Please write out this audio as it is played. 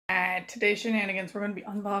Alright, today's shenanigans, we're going to be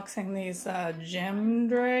unboxing these gem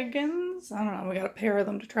dragons. I don't know, we got a pair of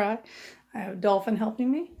them to try. I have Dolphin helping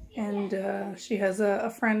me, and she has a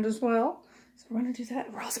friend as well. So we're going to do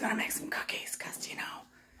that. We're also going to make some cookies, because, you know,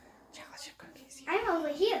 chocolate chip cookies. I'm over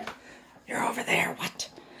here. You're over there, what?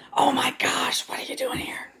 Oh my gosh, what are you doing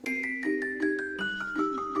here?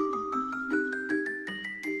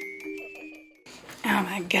 Oh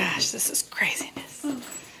my gosh, this is craziness.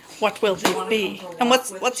 What will this be? And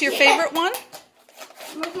what's your favorite one?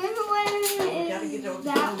 My favorite one is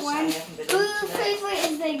that one. Lulu's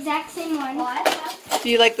favorite is the exact same one. Do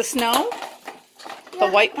you like the snow? Yeah. The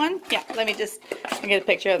white one? Yeah, let me get a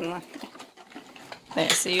picture of them. There,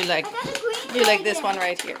 so you like this one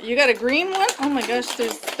right here. You got a green one? Oh my gosh,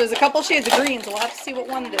 there's a couple shades of green, so we'll have to see what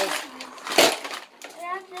one it is.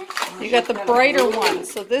 You got the brighter one.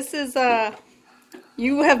 So this is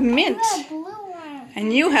you have mint.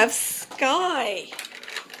 And you have sky.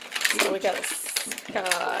 So we got a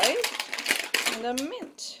sky and a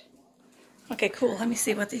mint. Okay, cool. Let me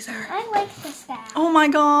see what these are. I like the sky. Oh my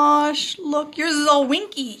gosh. Look, yours is all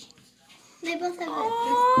winky. They both have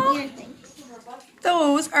weird things.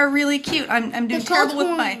 Those are really cute. I'm doing terrible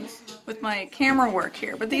with my camera work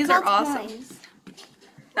here, but these are awesome. Horns.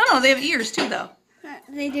 No, they have ears too though.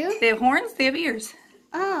 They do? They have horns, they have ears.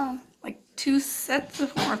 Oh. Like 2 sets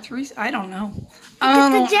of, or 3, I don't know. Look at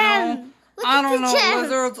the gem. I don't know,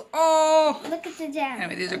 lizards. Oh. Look at the gem.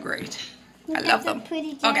 Anyway, these are great. Look I love at the them.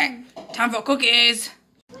 pretty gem. Okay, time for cookies.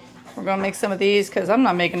 We're gonna make some of these because I'm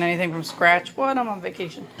not making anything from scratch. What? I'm on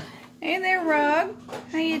vacation. Hey there, Rug.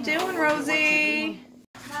 How you doing, Rosie?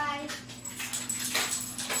 Hi.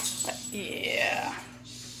 Yeah.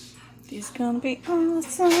 These gonna be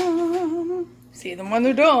awesome. See them when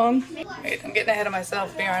they're done. Wait, I'm getting ahead of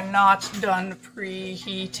myself. We are not done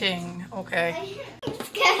preheating. Okay.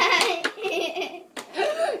 Sky.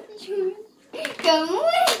 Good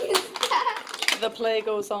morning, Sky. The play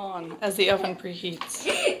goes on as the oven preheats.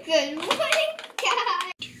 Good morning,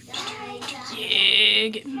 Sky. Yeah,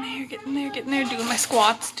 getting there. Doing my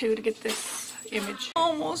squats too to get this image.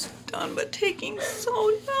 Almost done, but taking so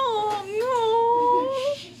long. No.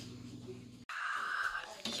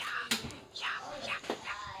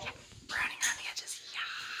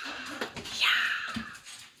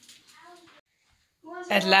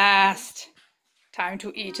 At last, time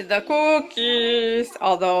to eat the cookies.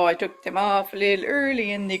 Although I took them off a little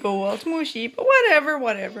early and they go all smooshy, but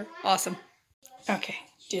whatever. Awesome. Okay,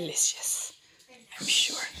 delicious. I'm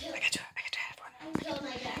sure. I got to have one.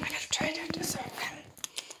 I got to try it out. So,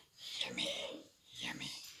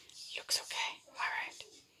 yummy. Looks okay. All right.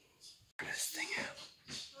 Try this thing out.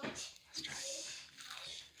 Let's try it.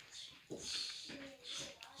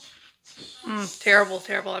 Terrible.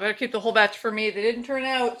 I better keep the whole batch for me. They didn't turn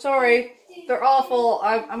out. Sorry. They're awful.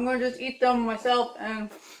 I'm going to just eat them myself and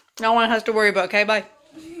no one has to worry about. Okay, bye.